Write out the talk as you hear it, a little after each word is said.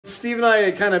Steve and I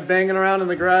are kind of banging around in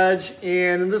the garage,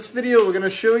 and in this video we're going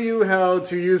to show you how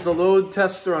to use a load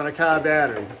tester on a car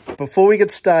battery. Before we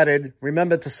get started,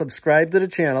 remember to subscribe to the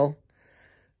channel,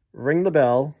 ring the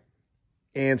bell,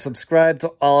 and subscribe to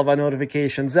all of our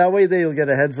notifications. That way you'll get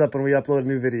a heads up when we upload a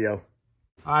new video.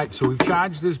 All right, so we've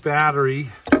charged this battery.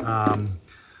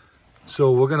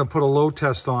 So we're going to put a load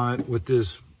test on it with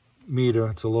this meter.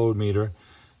 It's a load meter.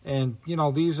 And, you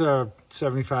know, these are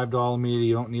 $75 meter.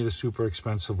 You don't need a super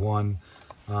expensive one.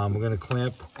 We're going to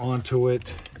clamp onto it,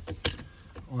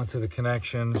 onto the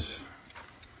connections.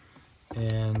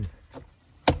 And,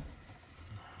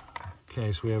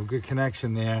 okay, so we have a good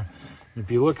connection there. And if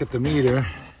you look at the meter,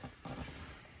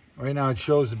 right now it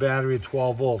shows the battery at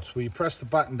 12 volts. Well, you press the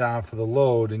button down for the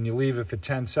load and you leave it for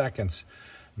 10 seconds.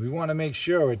 We want to make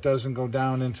sure it doesn't go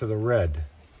down into the red.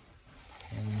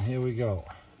 And here we go.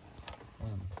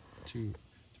 1, 2,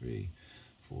 3,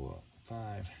 4,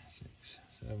 5, 6,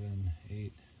 7,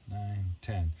 8, 9,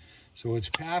 10. So it's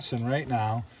passing right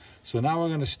now. So now we're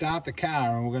going to start the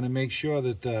car and we're going to make sure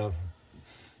that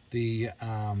the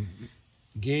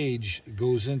gauge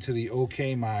goes into the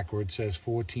OK mark where it says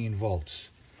 14 volts.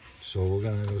 So we're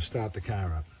going to go start the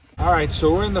car up. All right,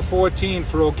 so we're in the 14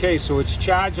 for OK, so it's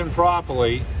charging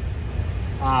properly.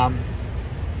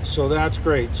 So that's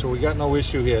great. So we got no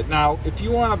issue here. Now, if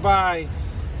you want to buy,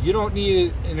 you don't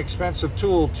need an expensive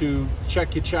tool to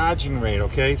check your charging rate,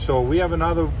 okay? So we have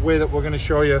another way that we're going to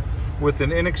show you with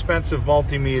an inexpensive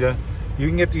multimeter. You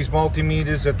can get these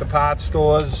multimeters at the parts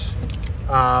stores,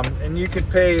 and you can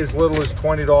pay as little as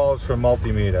 $20 for a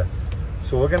multimeter.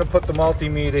 So we're going to put the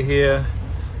multimeter here.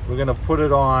 We're going to put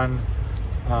it on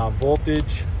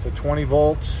voltage for 20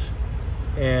 volts.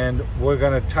 And we're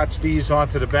going to touch these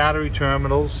onto the battery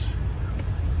terminals.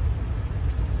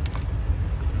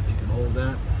 If you can hold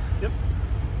that. Yep.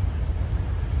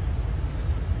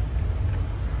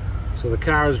 So the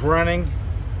car is running.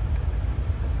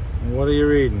 And what are you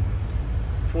reading?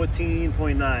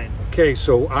 14.9. Okay,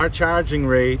 so our charging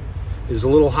rate is a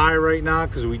little high right now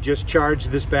because we just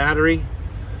charged this battery.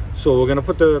 So we're going to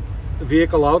put the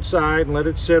vehicle outside and let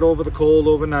it sit over the cold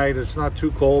overnight. It's not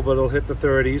too cold, but it'll hit the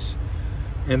 30s.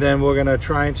 And then we're going to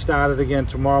try and start it again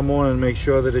tomorrow morning and make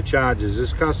sure that it charges.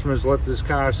 This customer's let this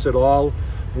car sit all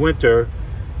winter,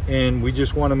 and we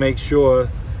just want to make sure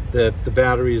that the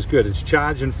battery is good. It's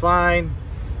charging fine,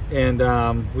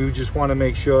 and we just want to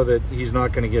make sure that he's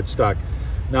not going to get stuck.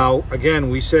 Now, again,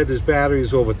 we said this battery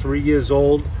is over 3 years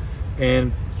old,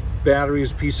 and battery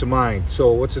is peace of mind.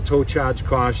 So what's a tow charge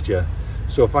cost you?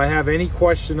 So if I have any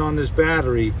question on this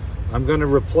battery, I'm going to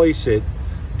replace it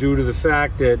due to the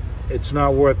fact that it's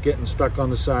not worth getting stuck on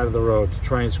the side of the road to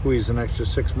try and squeeze an extra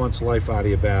 6 months life out of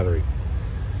your battery.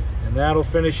 And that'll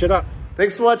finish it up.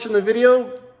 Thanks for watching the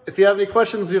video. If you have any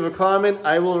questions, leave a comment.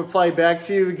 I will reply back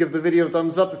to you. Give the video a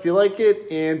thumbs up if you like it.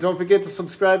 And don't forget to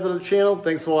subscribe to the channel.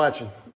 Thanks for watching.